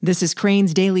This is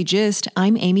Crane's Daily Gist.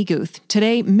 I'm Amy Guth.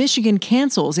 Today, Michigan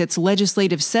cancels its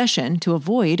legislative session to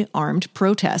avoid armed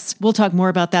protests. We'll talk more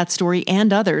about that story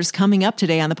and others coming up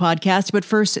today on the podcast, but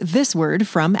first, this word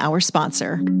from our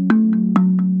sponsor.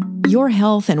 Your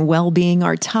health and well-being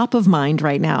are top of mind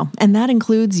right now, and that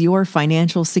includes your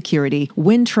financial security.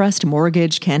 Wintrust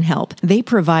Mortgage can help. They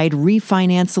provide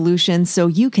refinance solutions so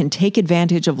you can take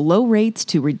advantage of low rates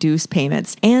to reduce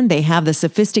payments, and they have the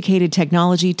sophisticated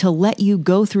technology to let you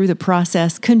go through the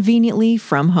process conveniently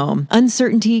from home.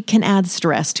 Uncertainty can add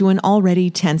stress to an already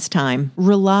tense time.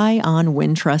 Rely on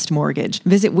Wintrust Mortgage.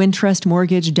 Visit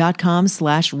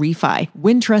wintrustmortgage.com/refi.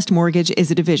 Wintrust Mortgage is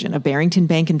a division of Barrington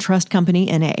Bank and Trust Company,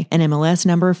 N.A., and MLS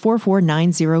number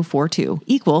 449042,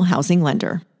 Equal Housing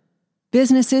Lender.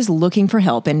 Businesses looking for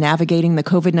help in navigating the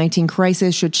COVID-19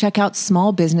 crisis should check out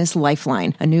Small Business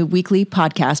Lifeline, a new weekly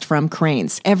podcast from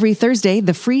Cranes. Every Thursday,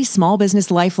 the free Small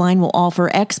Business Lifeline will offer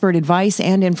expert advice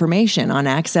and information on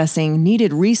accessing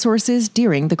needed resources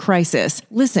during the crisis.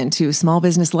 Listen to Small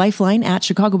Business Lifeline at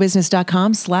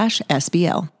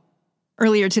chicagobusiness.com/SBL.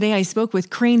 Earlier today, I spoke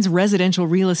with Crane's residential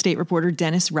real estate reporter,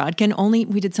 Dennis Rodkin, only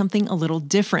we did something a little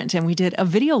different, and we did a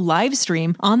video live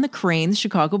stream on the Crane's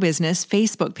Chicago Business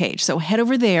Facebook page. So head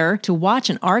over there to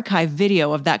watch an archive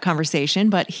video of that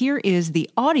conversation, but here is the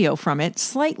audio from it,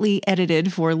 slightly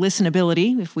edited for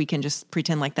listenability, if we can just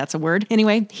pretend like that's a word.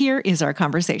 Anyway, here is our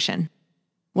conversation.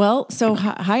 Well, so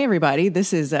hi, everybody.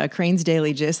 This is Crane's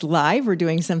Daily Gist live. We're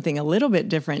doing something a little bit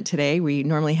different today. We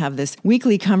normally have this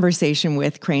weekly conversation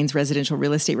with Crane's residential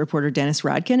real estate reporter, Dennis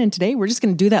Rodkin, and today we're just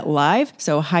going to do that live.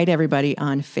 So hi to everybody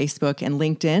on Facebook and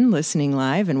LinkedIn, listening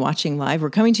live and watching live. We're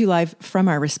coming to you live from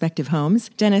our respective homes.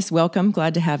 Dennis, welcome.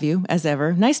 Glad to have you, as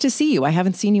ever. Nice to see you. I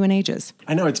haven't seen you in ages.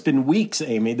 I know, it's been weeks,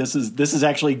 Amy. This is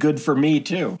actually good for me,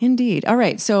 too. Indeed. All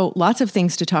right. So lots of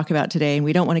things to talk about today, and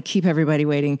we don't want to keep everybody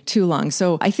waiting too long.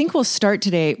 So I think we'll start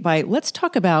today by let's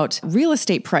talk about real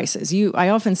estate prices. I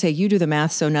often say you do the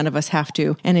math, so none of us have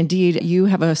to. And indeed, you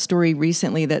have a story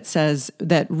recently that says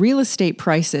that real estate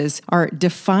prices are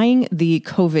defying the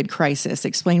COVID crisis.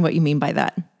 Explain what you mean by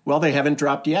that. Well, they haven't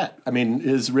dropped yet,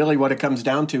 is really what it comes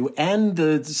down to. And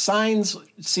the signs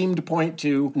seem to point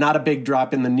to not a big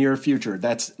drop in the near future.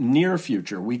 That's near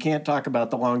future. We can't talk about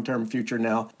the long-term future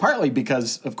now, partly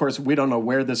because, of course, we don't know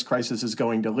where this crisis is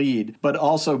going to lead, but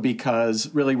also because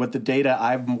really what the data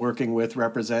I'm working with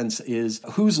represents is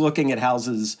who's looking at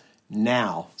houses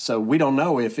now. So we don't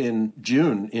know if in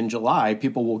June, in July,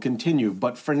 people will continue.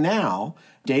 But for now,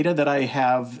 data that I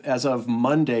have as of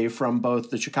Monday from both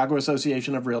the Chicago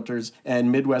Association of Realtors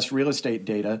and Midwest Real Estate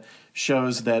data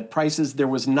shows that there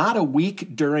was not a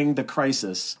week during the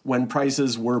crisis when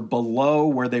prices were below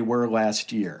where they were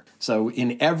last year. So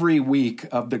in every week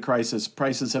of the crisis,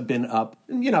 prices have been up,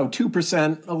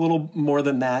 2%, a little more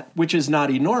than that, which is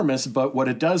not enormous, but what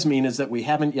it does mean is that we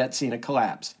haven't yet seen a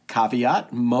collapse.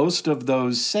 Caveat, most of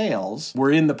those sales were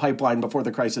in the pipeline before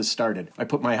the crisis started. I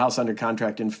put my house under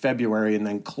contract in February and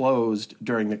then closed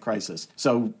during the crisis.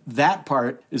 So that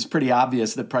part is pretty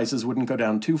obvious that prices wouldn't go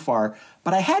down too far.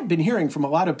 But I had been hearing from a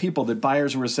lot of people that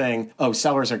buyers were saying,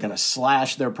 sellers are going to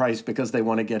slash their price because they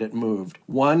want to get it moved.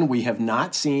 One, we have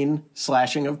not seen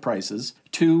slashing of prices.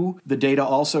 Two, the data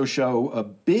also show a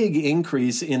big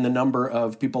increase in the number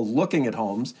of people looking at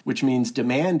homes, which means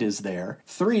demand is there.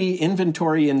 Three,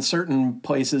 inventory in certain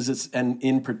places, and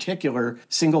in particular,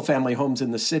 single-family homes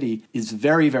in the city, is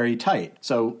very, very tight.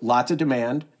 So lots of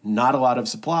demand, not a lot of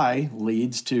supply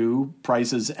leads to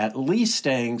prices at least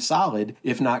staying solid,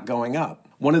 if not going up.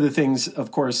 One of the things, of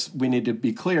course, we need to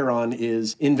be clear on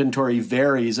is inventory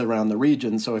varies around the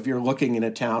region. So if you're looking in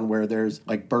a town where there's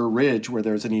like Burr Ridge, where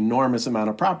there's an enormous amount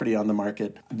of property on the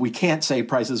market, we can't say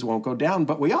prices won't go down,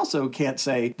 but we also can't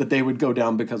say that they would go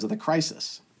down because of the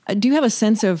crisis. Do you have a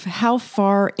sense of how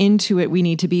far into it we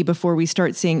need to be before we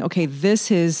start seeing, okay,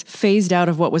 this is phased out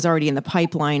of what was already in the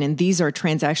pipeline, and these are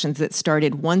transactions that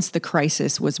started once the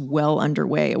crisis was well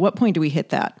underway? At what point do we hit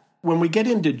that? When we get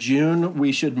into June,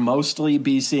 we should mostly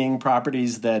be seeing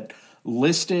properties that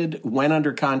listed, went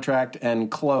under contract,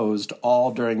 and closed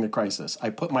all during the crisis.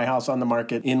 I put my house on the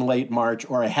market in late March,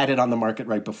 or I had it on the market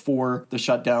right before the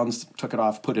shutdowns, took it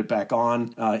off, put it back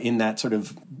on in that sort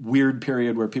of weird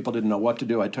period where people didn't know what to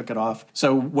do. I took it off.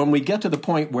 So when we get to the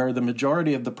point where the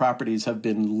majority of the properties have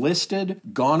been listed,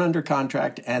 gone under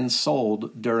contract, and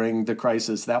sold during the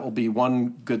crisis, that will be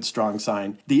one good strong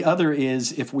sign. The other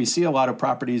is if we see a lot of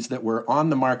properties that were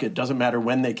on the market, doesn't matter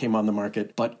when they came on the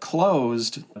market, but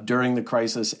closed during during the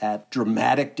crisis at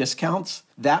dramatic discounts,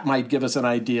 that might give us an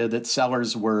idea that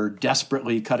sellers were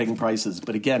desperately cutting prices.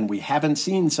 But again, we haven't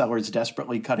seen sellers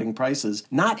desperately cutting prices,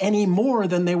 not any more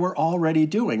than they were already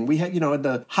doing. We have, at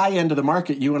the high end of the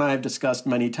market, you and I have discussed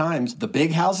many times, the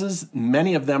big houses,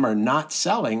 many of them are not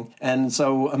selling. And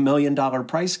so $1 million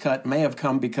price cut may have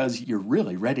come because you're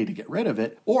really ready to get rid of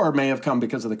it, or may have come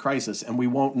because of the crisis. And we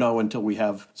won't know until we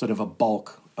have sort of a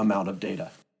bulk amount of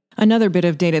data. Another bit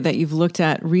of data that you've looked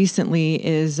at recently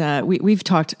is we've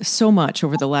talked so much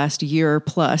over the last year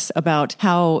plus about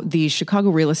how the Chicago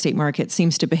real estate market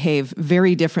seems to behave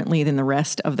very differently than the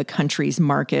rest of the country's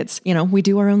markets. We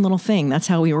do our own little thing. That's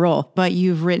how we roll. But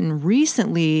you've written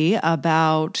recently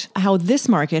about how this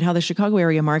market, how the Chicago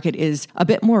area market is a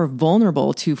bit more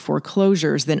vulnerable to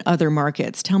foreclosures than other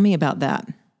markets. Tell me about that.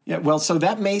 Yeah, well, so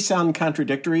that may sound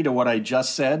contradictory to what I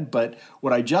just said, but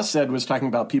what I just said was talking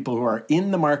about people who are in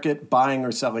the market buying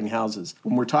or selling houses.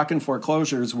 When we're talking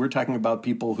foreclosures, we're talking about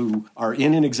people who are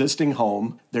in an existing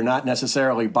home. They're not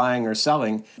necessarily buying or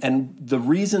selling. And the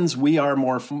reasons we are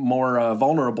more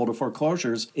vulnerable to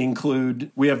foreclosures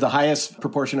include we have the highest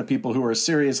proportion of people who are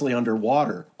seriously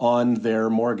underwater on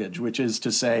their mortgage, which is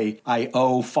to say, I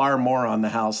owe far more on the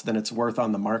house than it's worth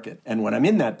on the market. And when I'm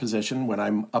in that position, when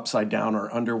I'm upside down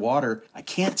or underwater, I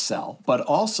can't sell. But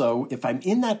also, if I'm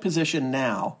in that position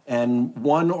now and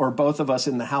one or both of us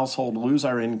in the household lose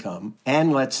our income,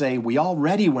 and let's say we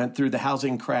already went through the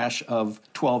housing crash of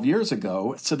 12 years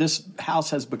ago, so this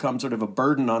house has become sort of a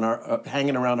burden on our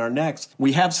hanging around our necks.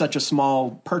 We have such a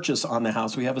small purchase on the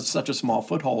house, we have such a small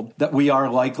foothold that we are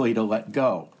likely to let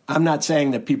go. I'm not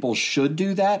saying that people should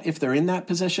do that if they're in that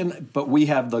position, but we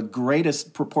have the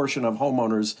greatest proportion of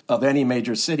homeowners of any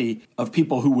major city of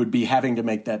people who would be having to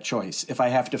make that choice. If I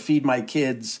have to feed my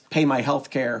kids, pay my health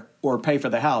care, or pay for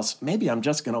the house, maybe I'm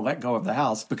just going to let go of the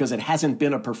house because it hasn't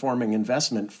been a performing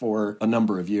investment for a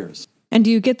number of years. And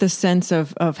do you get the sense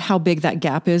of how big that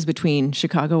gap is between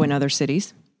Chicago and other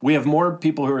cities? We have more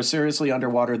people who are seriously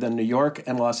underwater than New York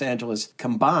and Los Angeles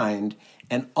combined,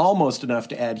 and almost enough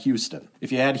to add Houston.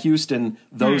 If you add Houston,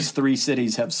 those three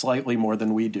cities have slightly more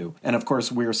than we do. And of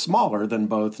course, we're smaller than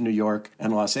both New York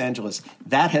and Los Angeles.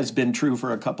 That has been true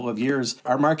for a couple of years.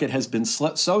 Our market has been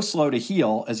so slow to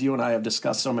heal, as you and I have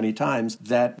discussed so many times,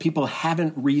 that people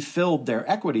haven't refilled their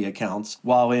equity accounts,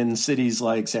 while in cities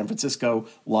like San Francisco,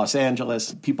 Los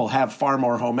Angeles, people have far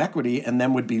more home equity and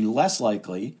then would be less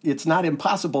likely. It's not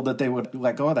impossible that they would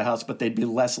let go of the house, but they'd be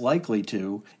less likely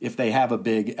to if they have a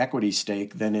big equity stake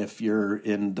than if you're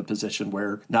in the position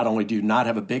where not only do you not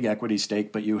have a big equity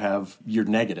stake, but you're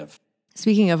negative.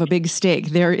 Speaking of a big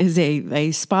stake, there is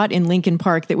a spot in Lincoln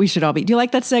Park that we should all be. Do you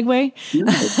like that segue?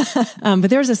 Yeah. But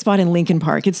there's a spot in Lincoln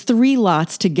Park. It's 3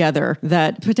 lots together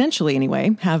that potentially,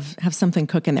 anyway, have something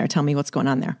cooking there. Tell me what's going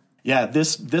on there. Yeah,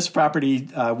 this property,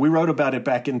 we wrote about it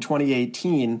back in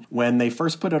 2018 when they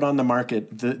first put it on the market.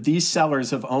 These sellers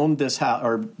have owned this house,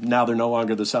 or now they're no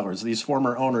longer the sellers. These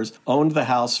former owners owned the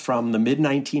house from the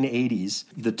mid-1980s.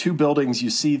 The 2 buildings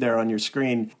you see there on your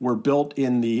screen were built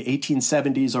in the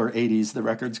 1870s or 80s. The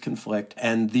records conflict.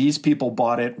 And these people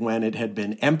bought it when it had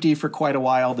been empty for quite a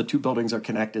while. The 2 buildings are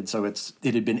connected, so it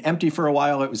had been empty for a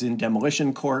while. It was in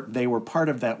demolition court. They were part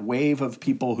of that wave of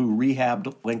people who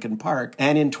rehabbed Lincoln Park.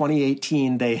 And in 2018,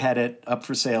 they had it up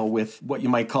for sale with what you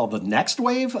might call the next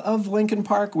wave of Lincoln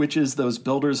Park, which is those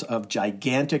builders of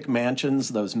gigantic mansions,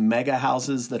 those mega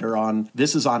houses that are on,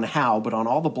 this is on Howe, but on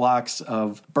all the blocks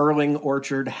of Burling,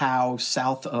 Orchard, Howe,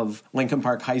 south of Lincoln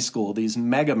Park High School. These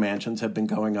mega mansions have been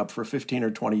going up for 15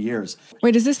 or 20 years.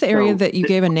 Wait, is this the area that you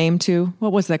gave a name to?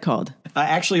 What was that called?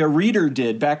 Actually, a reader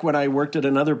did. Back when I worked at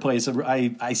another place,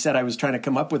 I said I was trying to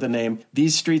come up with a name.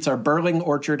 These streets are Burling,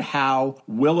 Orchard, Howe,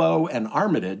 Willow, and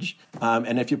Armitage.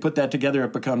 And if you put that together,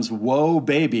 it becomes Whoa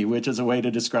Baby, which is a way to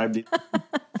describe the...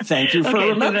 Thank you for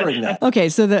remembering that. Okay,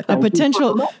 so a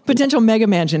potential mega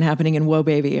mansion happening in Whoa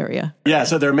Baby area. Yeah,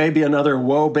 so there may be another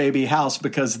Whoa Baby house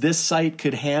because this site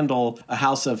could handle a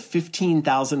house of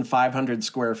 15,500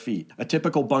 square feet. A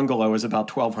typical bungalow is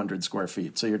about 1,200 square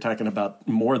feet. So you're talking about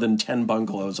more than 10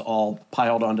 bungalows all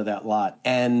piled onto that lot.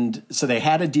 And so they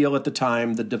had a deal at the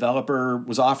time. The developer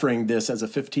was offering this as a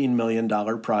 $15 million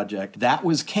project. That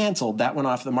was canceled. That went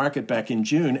off the market back in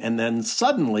June. And then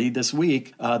suddenly this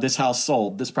week, this house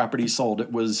sold. This this property sold.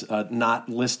 It was not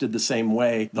listed the same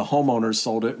way. The homeowners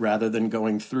sold it rather than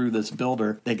going through this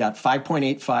builder. They got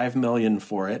 $5.85 million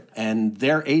for it, and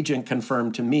their agent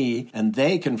confirmed to me, and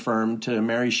they confirmed to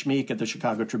Mary Schmeek at the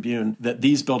Chicago Tribune, that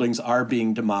these buildings are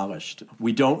being demolished.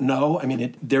 We don't know. I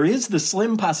mean, there is the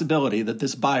slim possibility that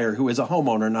this buyer, who is a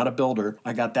homeowner, not a builder,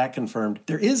 I got that confirmed.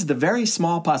 There is the very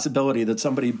small possibility that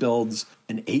somebody builds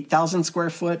an 8,000 square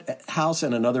foot house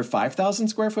and another 5,000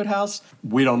 square foot house.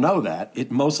 We don't know that. It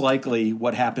most likely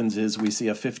what happens is we see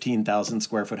a 15,000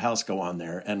 square foot house go on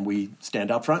there, and we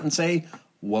stand out front and say,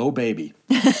 "Whoa, baby."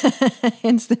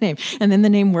 Hence the name. And then the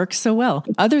name works so well.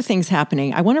 Other things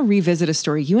happening. I want to revisit a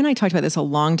story. You and I talked about this a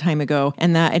long time ago,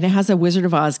 and it has a Wizard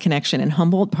of Oz connection in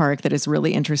Humboldt Park that is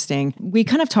really interesting. We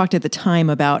kind of talked at the time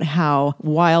about how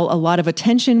while a lot of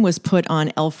attention was put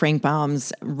on L. Frank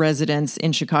Baum's residence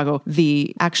in Chicago,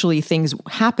 things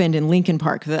happened in Lincoln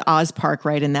Park, the Oz Park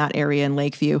right in that area in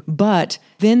Lakeview. But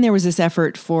then there was this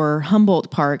effort for Humboldt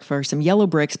Park for some yellow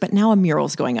bricks, but now a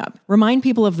mural's going up. Remind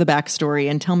people of the backstory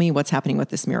and tell me what's happening with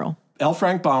this mural. L.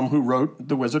 Frank Baum, who wrote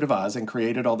The Wizard of Oz and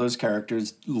created all those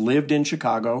characters, lived in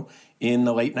Chicago in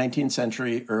the late 19th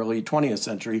century, early 20th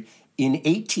century. In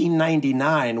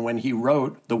 1899, when he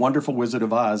wrote The Wonderful Wizard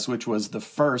of Oz, which was the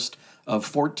first of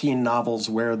 14 novels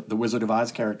where the Wizard of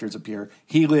Oz characters appear,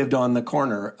 he lived on the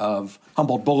corner of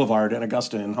Humboldt Boulevard and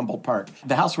Augusta in Humboldt Park.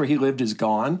 The house where he lived is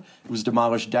gone. It was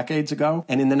demolished decades ago.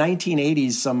 And in the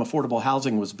 1980s, some affordable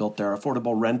housing was built there,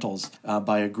 affordable rentals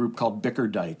by a group called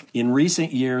Bickerdike. In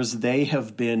recent years, they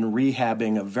have been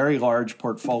rehabbing a very large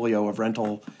portfolio of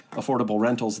affordable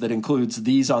rentals that includes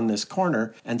these on this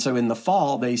corner. And so in the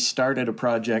fall, they started a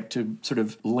project to sort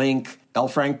of link L.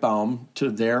 Frank Baum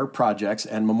to their projects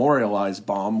and memorialize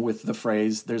Baum with the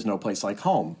phrase, "There's no place like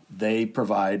home." They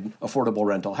provide affordable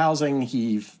rental housing.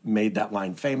 He made that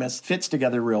line famous. Fits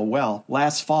together real well.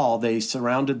 Last fall, they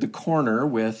surrounded the corner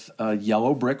with a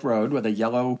yellow brick road with a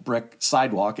yellow brick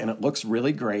sidewalk, and it looks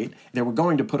really great. They were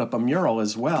going to put up a mural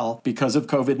as well. Because of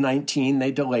COVID-19,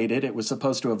 they delayed it. It was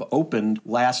supposed to have opened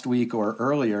last week or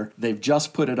earlier. They've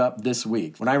just put it up this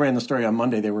week. When I ran the story on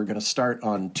Monday, they were going to start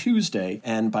on Tuesday,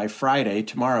 and by Friday,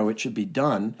 tomorrow, it should be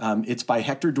done. It's by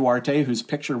Hector Duarte, whose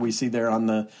picture we see there on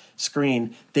the screen.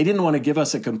 They didn't want to give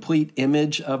us a complete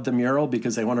image of the mural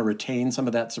because they want to retain some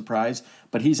of that surprise,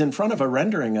 but he's in front of a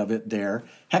rendering of it there.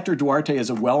 Hector Duarte is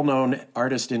a well-known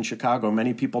artist in Chicago.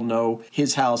 Many people know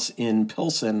his house in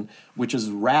Pilsen, which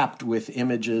is wrapped with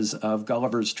images of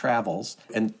Gulliver's Travels,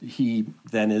 and he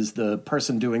then is the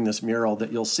person doing this mural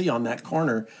that you'll see on that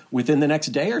corner within the next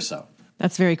day or so.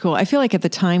 That's very cool. I feel like at the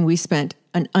time we spent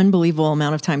an unbelievable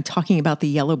amount of time talking about the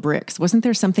yellow bricks. Wasn't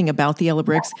there something about the yellow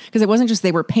bricks? Because it wasn't just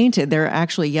they were painted, they're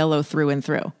actually yellow through and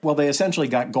through. Well, they essentially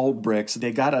got gold bricks.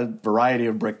 They got a variety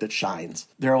of brick that shines.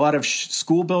 There are a lot of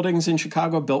school buildings in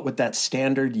Chicago built with that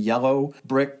standard yellow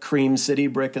brick. Cream City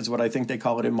brick is what I think they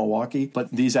call it in Milwaukee.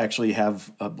 But these actually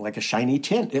have like a shiny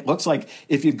tint. It looks like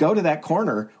if you go to that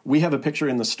corner, we have a picture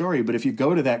in the story, but if you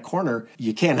go to that corner,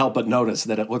 you can't help but notice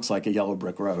that it looks like a yellow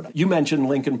brick road. You mentioned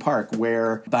Lincoln Park,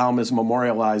 where Baum is memorialized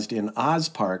in Oz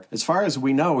Park. As far as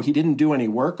we know, he didn't do any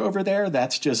work over there.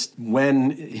 That's just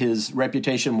when his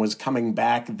reputation was coming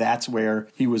back, that's where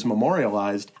he was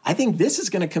memorialized. I think this is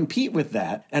going to compete with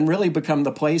that and really become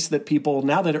the place that people,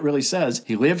 now that it really says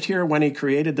he lived here when he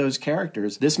created those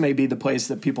characters, this may be the place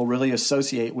that people really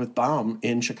associate with Baum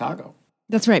in Chicago.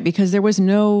 That's right, because there was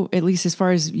no, at least as far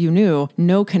as you knew,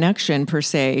 no connection per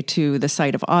se to the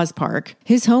site of Oz Park.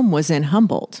 His home was in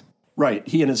Humboldt. Right.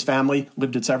 He and his family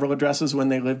lived at several addresses when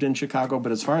they lived in Chicago,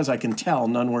 but as far as I can tell,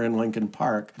 none were in Lincoln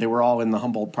Park. They were all in the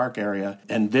Humboldt Park area.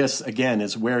 And this, again,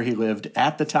 is where he lived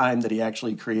at the time that he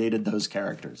actually created those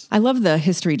characters. I love the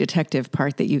history detective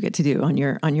part that you get to do on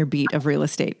your beat of real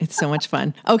estate. It's so much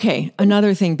fun. Okay,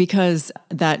 another thing, because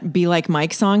that Be Like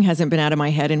Mike song hasn't been out of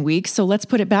my head in weeks, so let's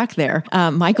put it back there.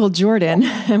 Michael Jordan,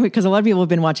 because a lot of people have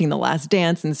been watching The Last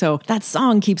Dance, and so that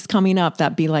song keeps coming up,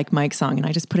 that Be Like Mike song, and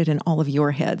I just put it in all of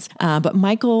your heads. But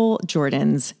Michael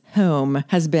Jordan's home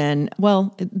has been,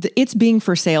 well, its being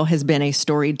for sale has been a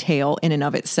storied tale in and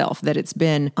of itself, that it's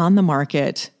been on the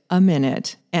market a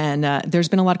minute, and there's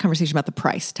been a lot of conversation about the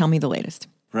price. Tell me the latest.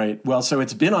 Right. Well, so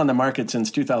it's been on the market since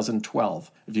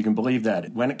 2012, if you can believe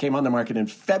that. When it came on the market in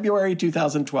February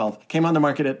 2012, came on the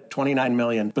market at $29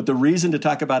 million. But the reason to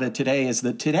talk about it today is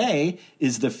that today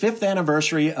is the 5th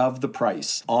anniversary of the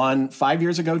price. On 5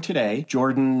 years ago today,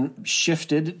 Jordan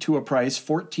shifted to a price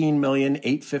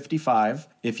 $14,855,000.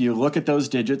 If you look at those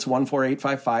digits,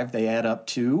 14855, they add up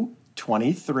to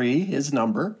 23, his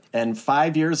number, and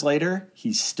 5 years later,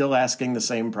 he's still asking the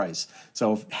same price.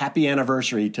 So happy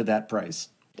anniversary to that price.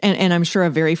 And I'm sure a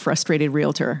very frustrated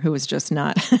realtor who was just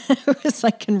not, who was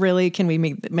like, can we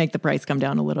make the price come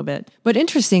down a little bit? But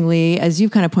interestingly, as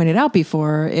you've kind of pointed out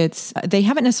before, they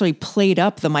haven't necessarily played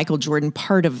up the Michael Jordan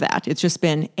part of that. It's just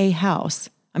been a house.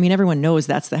 I mean, everyone knows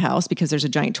that's the house because there's a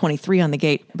giant 23 on the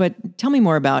gate. But tell me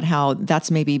more about how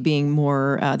that's maybe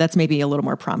that's maybe a little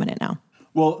more prominent now.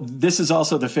 Well, this is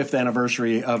also the 5th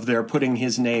anniversary of their putting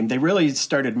his name. They really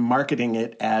started marketing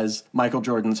it as Michael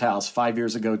Jordan's house 5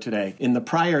 years ago today. In the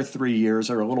prior 3 years,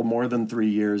 or a little more than 3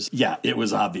 years, yeah, it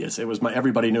was obvious.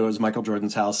 Everybody knew it was Michael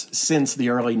Jordan's house. Since the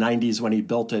early 90s when he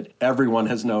built it, everyone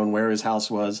has known where his house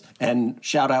was. And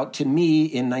shout out to me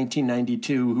in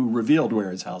 1992 who revealed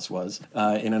where his house was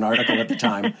in an article at the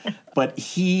time. But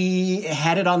he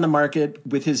had it on the market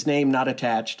with his name not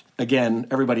attached. Again,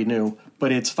 everybody knew.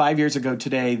 But it's 5 years ago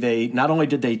today. They not only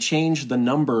did they change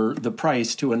the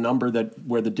price to a number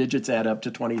where the digits add up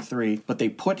to 23, but they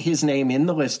put his name in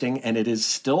the listing and it is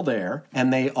still there.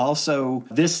 And they also,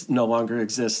 this no longer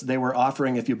exists. They were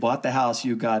offering, if you bought the house,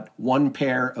 you got one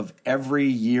pair of every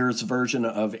year's version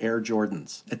of Air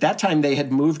Jordans. At that time, they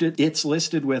had moved it. It's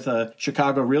listed with a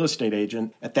Chicago real estate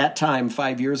agent. At that time,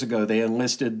 5 years ago, they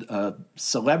enlisted a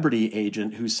celebrity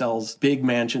agent who sells big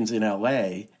mansions in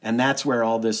LA. And that's where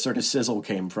all this sort of sizzle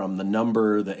came from, the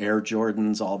number, the Air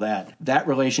Jordans, all that. That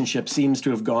relationship seems to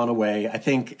have gone away. I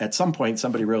think at some point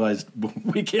somebody realized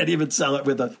we can't even sell it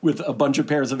with a bunch of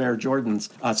pairs of Air Jordans.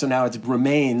 So now it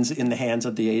remains in the hands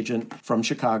of the agent from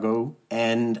Chicago.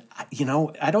 And,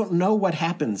 I don't know what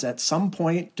happens. At some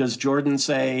point, does Jordan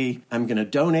say, I'm going to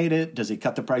donate it? Does he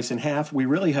cut the price in half? We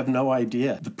really have no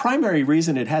idea. The primary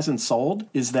reason it hasn't sold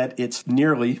is that it's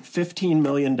nearly $15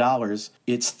 million.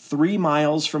 It's 3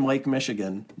 miles from Lake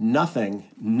Michigan.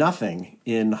 Nothing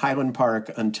in Highland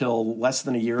Park until less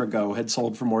than a year ago had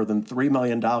sold for more than $3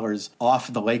 million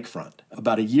off the lakefront.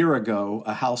 About a year ago,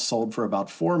 a house sold for about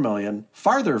 $4 million,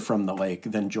 farther from the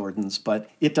lake than Jordan's, but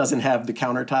it doesn't have the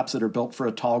countertops that are built for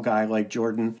a tall guy like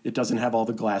Jordan. It doesn't have all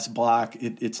the glass block.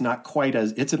 It's not quite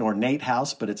it's an ornate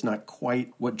house, but it's not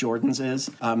quite what Jordan's is.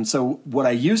 So what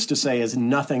I used to say is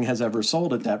nothing has ever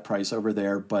sold at that price over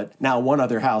there, but now one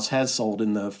other house has sold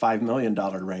in the $5 million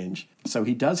range. So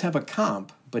he does have a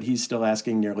comp, but he's still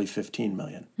asking nearly $15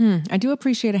 million. I do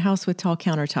appreciate a house with tall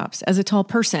countertops. As a tall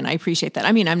person, I appreciate that.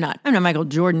 I mean, I'm not Michael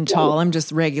Jordan tall. I'm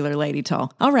just regular lady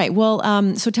tall. All right.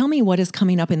 Well, so tell me what is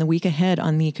coming up in the week ahead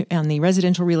on the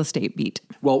residential real estate beat.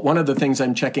 Well, one of the things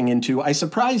I'm checking into, I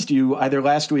surprised you either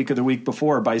last week or the week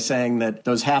before by saying that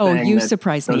those happening. Oh, you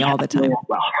surprise me all the time.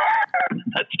 Well,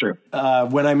 that's true.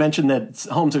 When I mentioned that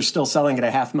homes are still selling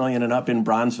at $500,000 and up in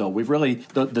Bronzeville, we've really,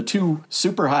 the two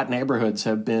super hot neighborhoods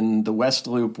have been the West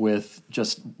Loop with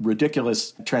just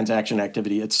ridiculous transaction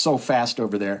activity. It's so fast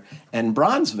over there. And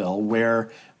Bronzeville,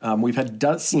 where we've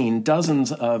seen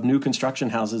dozens of new construction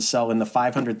houses sell in the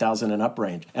 $500,000 and up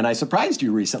range. And I surprised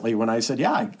you recently when I said,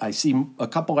 yeah, I see a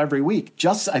couple every week.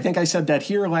 I think I said that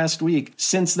here last week.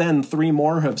 Since then, 3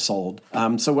 more have sold.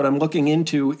 So what I'm looking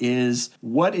into is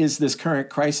what is this current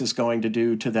crisis going to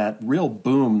do to that real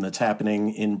boom that's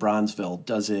happening in Bronzeville?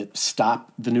 Does it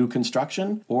stop the new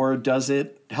construction or does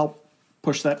it help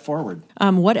push that forward?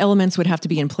 What elements would have to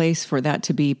be in place for that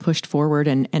to be pushed forward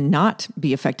and not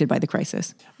be affected by the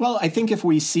crisis? Well, I think if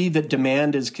we see that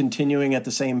demand is continuing at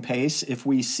the same pace, if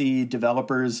we see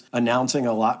developers announcing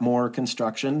a lot more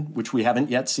construction, which we haven't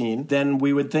yet seen, then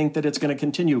we would think that it's going to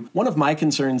continue. One of my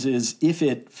concerns is if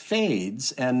it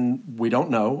fades, and we don't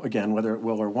know, again, whether it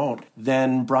will or won't,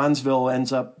 then Bronzeville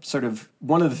ends up sort of,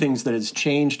 one of the things that has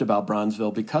changed about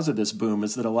Bronzeville because of this boom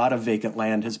is that a lot of vacant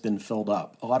land has been filled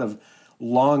up. A lot of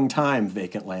long-time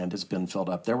vacant land has been filled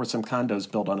up. There were some condos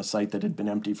built on a site that had been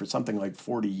empty for something like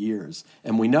 40 years.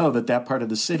 And we know that part of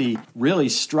the city really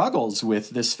struggles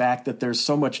with this fact that there's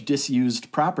so much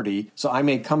disused property. So I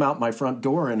may come out my front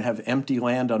door and have empty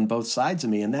land on both sides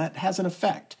of me, and that has an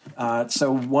effect.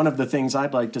 So one of the things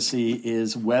I'd like to see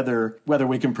is whether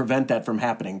we can prevent that from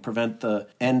happening, prevent the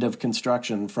end of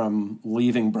construction from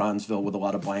leaving Bronzeville with a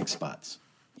lot of blank spots.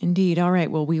 Indeed. All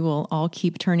right. Well, we will all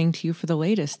keep turning to you for the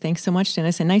latest. Thanks so much,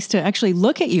 Dennis. And nice to actually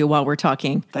look at you while we're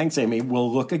talking. Thanks, Amy.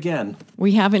 We'll look again.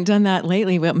 We haven't done that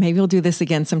lately, but maybe we'll do this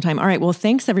again sometime. All right. Well,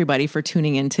 thanks everybody for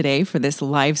tuning in today for this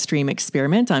live stream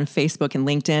experiment on Facebook and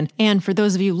LinkedIn. And for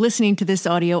those of you listening to this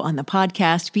audio on the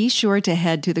podcast, be sure to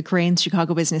head to the Crain's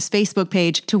Chicago Business Facebook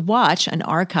page to watch an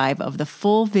archive of the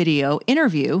full video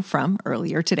interview from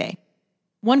earlier today.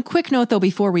 One quick note, though,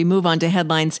 before we move on to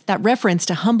headlines, that reference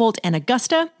to Humboldt and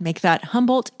Augusta, make that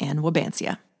Humboldt and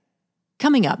Wabansia.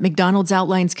 Coming up, McDonald's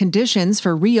outlines conditions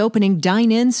for reopening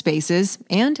dine-in spaces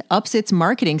and ups its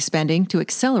marketing spending to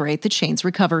accelerate the chain's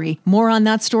recovery. More on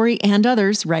that story and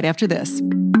others right after this.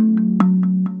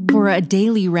 For a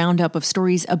daily roundup of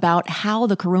stories about how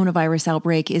the coronavirus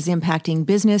outbreak is impacting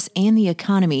business and the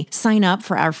economy, sign up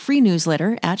for our free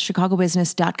newsletter at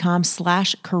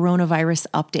chicagobusiness.com/coronavirus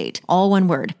update. All one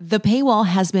word. The paywall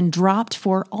has been dropped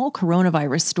for all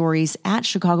coronavirus stories at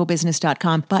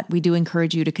chicagobusiness.com, but we do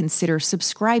encourage you to consider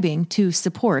subscribing to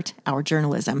support our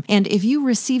journalism. And if you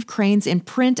receive Crain's in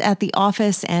print at the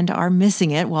office and are missing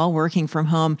it while working from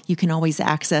home, you can always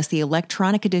access the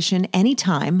electronic edition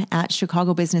anytime at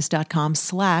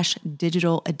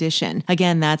chicagobusiness.com/digital edition.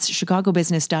 Again, that's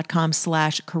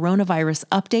chicagobusiness.com/coronavirus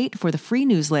update for the free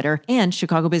newsletter and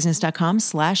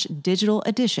chicagobusiness.com/digital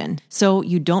edition. So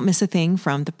you don't miss a thing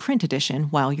from the print edition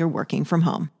while you're working from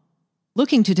home.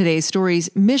 Looking to today's stories,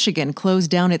 Michigan closed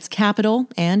down its Capitol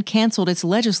and canceled its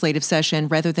legislative session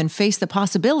rather than face the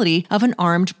possibility of an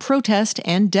armed protest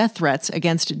and death threats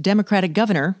against Democratic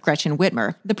Governor Gretchen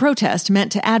Whitmer. The protest, meant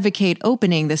to advocate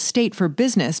opening the state for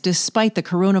business despite the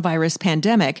coronavirus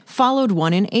pandemic, followed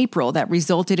one in April that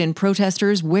resulted in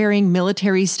protesters wearing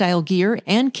military-style gear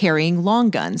and carrying long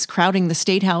guns, crowding the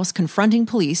State House, confronting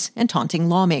police, and taunting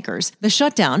lawmakers. The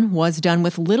shutdown was done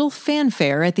with little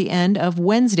fanfare at the end of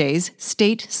Wednesday's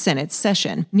State Senate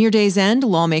session. Near day's end,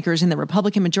 lawmakers in the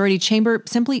Republican majority chamber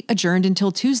simply adjourned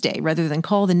until Tuesday rather than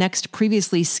call the next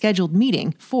previously scheduled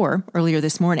meeting for earlier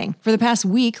this morning. For the past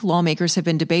week, lawmakers have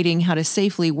been debating how to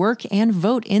safely work and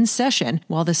vote in session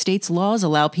while the state's laws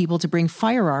allow people to bring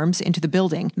firearms into the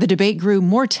building. The debate grew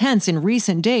more tense in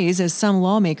recent days as some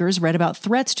lawmakers read about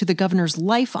threats to the governor's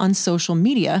life on social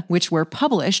media, which were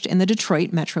published in the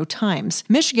Detroit Metro Times.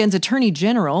 Michigan's Attorney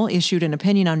General issued an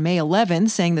opinion on May 11th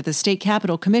saying that the State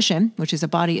Capitol Commission, which is a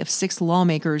body of 6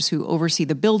 lawmakers who oversee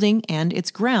the building and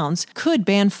its grounds, could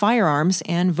ban firearms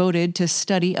and voted to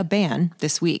study a ban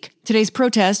this week. Today's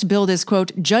protest, billed as,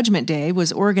 quote, Judgment Day,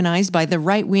 was organized by the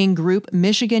right-wing group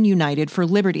Michigan United for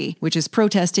Liberty, which is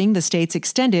protesting the state's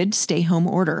extended stay-home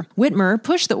order. Whitmer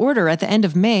pushed the order at the end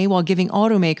of May while giving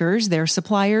automakers, their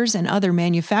suppliers, and other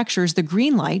manufacturers the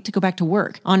green light to go back to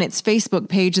work. On its Facebook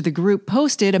page, the group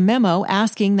posted a memo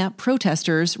asking that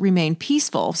protesters remain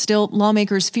peaceful. Still,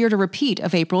 lawmakers feared a repeat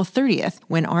of April 30th,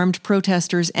 when armed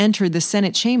protesters entered the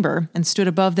Senate chamber and stood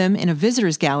above them in a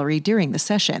visitors gallery during the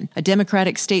session. A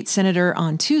Democratic state senator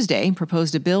on Tuesday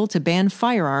proposed a bill to ban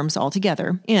firearms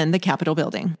altogether in the Capitol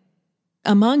building.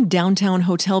 Among downtown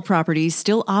hotel properties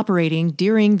still operating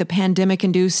during the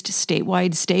pandemic-induced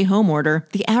statewide stay-home order,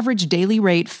 the average daily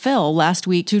rate fell last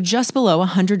week to just below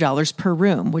 $100 per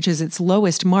room, which is its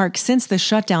lowest mark since the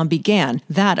shutdown began.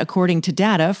 That, according to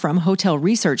data from hotel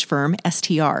research firm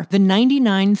STR. The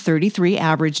 $99.33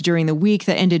 average during the week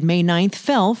that ended May 9th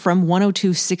fell from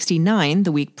 $102.69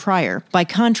 the week prior. By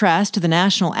contrast, the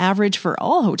national average for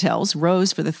all hotels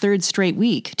rose for the third straight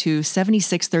week to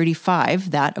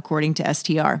 $76.35, that, according to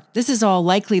STR. This is all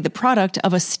likely the product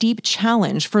of a steep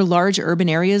challenge for large urban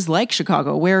areas like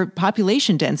Chicago, where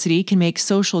population density can make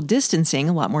social distancing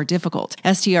a lot more difficult.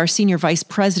 STR Senior Vice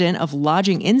President of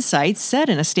Lodging Insights said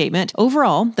in a statement,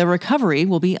 overall, the recovery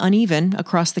will be uneven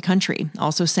across the country,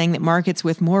 also saying that markets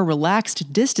with more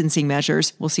relaxed distancing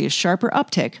measures will see a sharper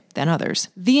uptick than others.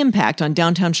 The impact on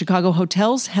downtown Chicago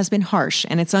hotels has been harsh,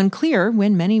 and it's unclear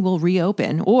when many will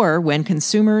reopen or when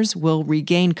consumers will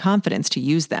regain confidence to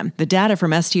use them. The data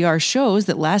from STR shows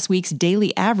that last week's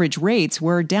daily average rates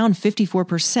were down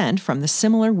 54% from the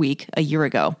similar week a year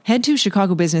ago. Head to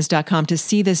chicagobusiness.com to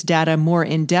see this data more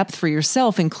in depth for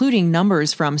yourself, including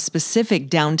numbers from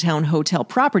specific downtown hotel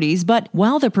properties. But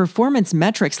while the performance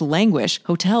metrics languish,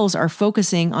 hotels are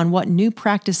focusing on what new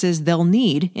practices they'll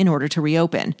need in order to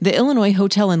reopen. The Illinois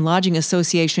Hotel and Lodging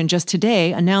Association just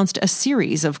today announced a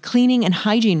series of cleaning and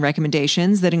hygiene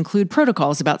recommendations that include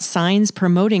protocols about signs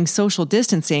promoting social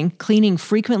distancing, cleaning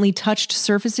frequently touched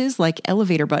surfaces like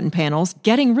elevator button panels,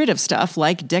 getting rid of stuff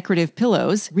like decorative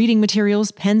pillows, reading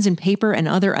materials, pens and paper, and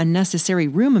other unnecessary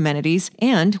room amenities,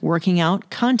 and working out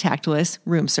contactless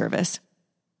room service.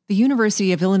 The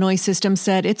University of Illinois system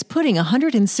said it's putting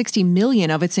 $160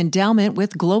 million of its endowment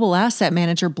with global asset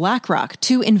manager BlackRock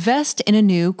to invest in a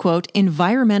new, quote,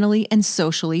 environmentally and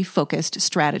socially focused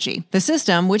strategy. The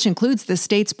system, which includes the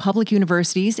state's public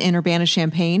universities in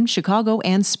Urbana-Champaign, Chicago,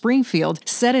 and Springfield,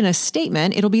 said in a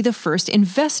statement it'll be the first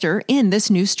investor in this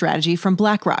new strategy from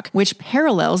BlackRock, which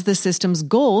parallels the system's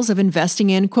goals of investing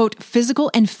in, quote, physical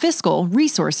and fiscal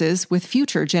resources with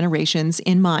future generations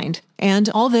in mind. And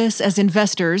all this as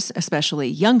investors investors, especially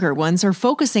younger ones, are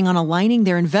focusing on aligning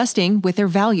their investing with their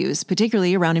values,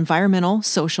 particularly around environmental,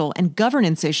 social, and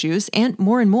governance issues, and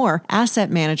more, asset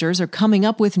managers are coming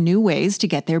up with new ways to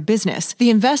get their business. The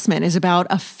investment is about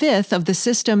a fifth of the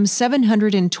system's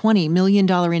 $720 million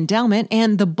endowment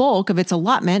and the bulk of its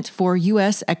allotment for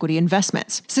U.S. equity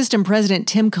investments. System President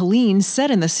Tim Killeen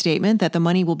said in the statement that the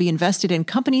money will be invested in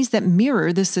companies that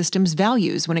mirror the system's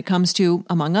values when it comes to,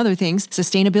 among other things,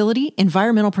 sustainability,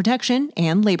 environmental protection,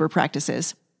 and labor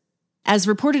practices. As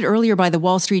reported earlier by the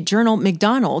Wall Street Journal,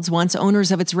 McDonald's wants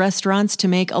owners of its restaurants to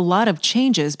make a lot of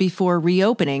changes before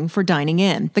reopening for dining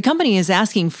in. The company is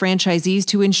asking franchisees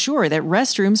to ensure that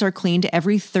restrooms are cleaned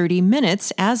every 30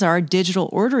 minutes, as are digital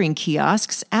ordering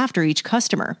kiosks after each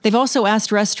customer. They've also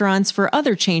asked restaurants for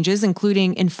other changes,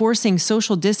 including enforcing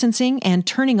social distancing and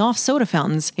turning off soda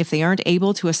fountains if they aren't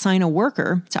able to assign a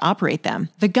worker to operate them.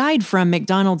 The guide from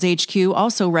McDonald's HQ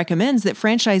also recommends that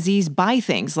franchisees buy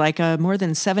things like a more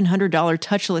than $700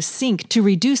 touchless sink to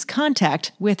reduce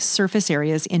contact with surface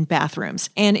areas in bathrooms.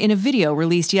 And in a video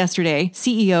released yesterday,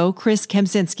 CEO Chris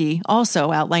Kempczynski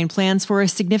also outlined plans for a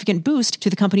significant boost to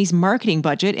the company's marketing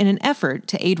budget in an effort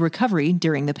to aid recovery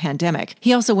during the pandemic.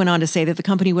 He also went on to say that the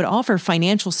company would offer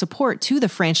financial support to the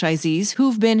franchisees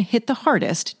who've been hit the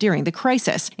hardest during the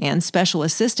crisis, and special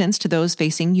assistance to those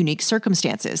facing unique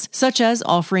circumstances, such as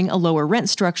offering a lower rent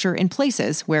structure in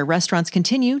places where restaurants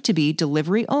continue to be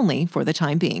delivery only for the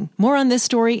time being. More on this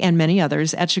story and many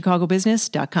others at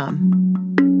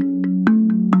chicagobusiness.com.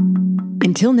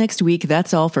 Until next week,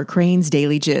 that's all for Crane's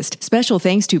Daily Gist. Special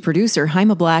thanks to producer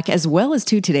Haima Black, as well as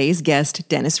to today's guest,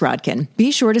 Dennis Rodkin. Be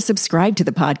sure to subscribe to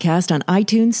the podcast on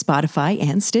iTunes, Spotify,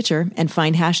 and Stitcher, and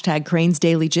find hashtag Crane's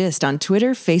Daily Gist on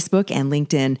Twitter, Facebook, and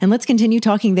LinkedIn. And let's continue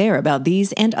talking there about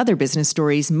these and other business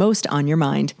stories most on your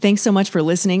mind. Thanks so much for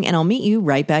listening, and I'll meet you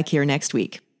right back here next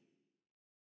week.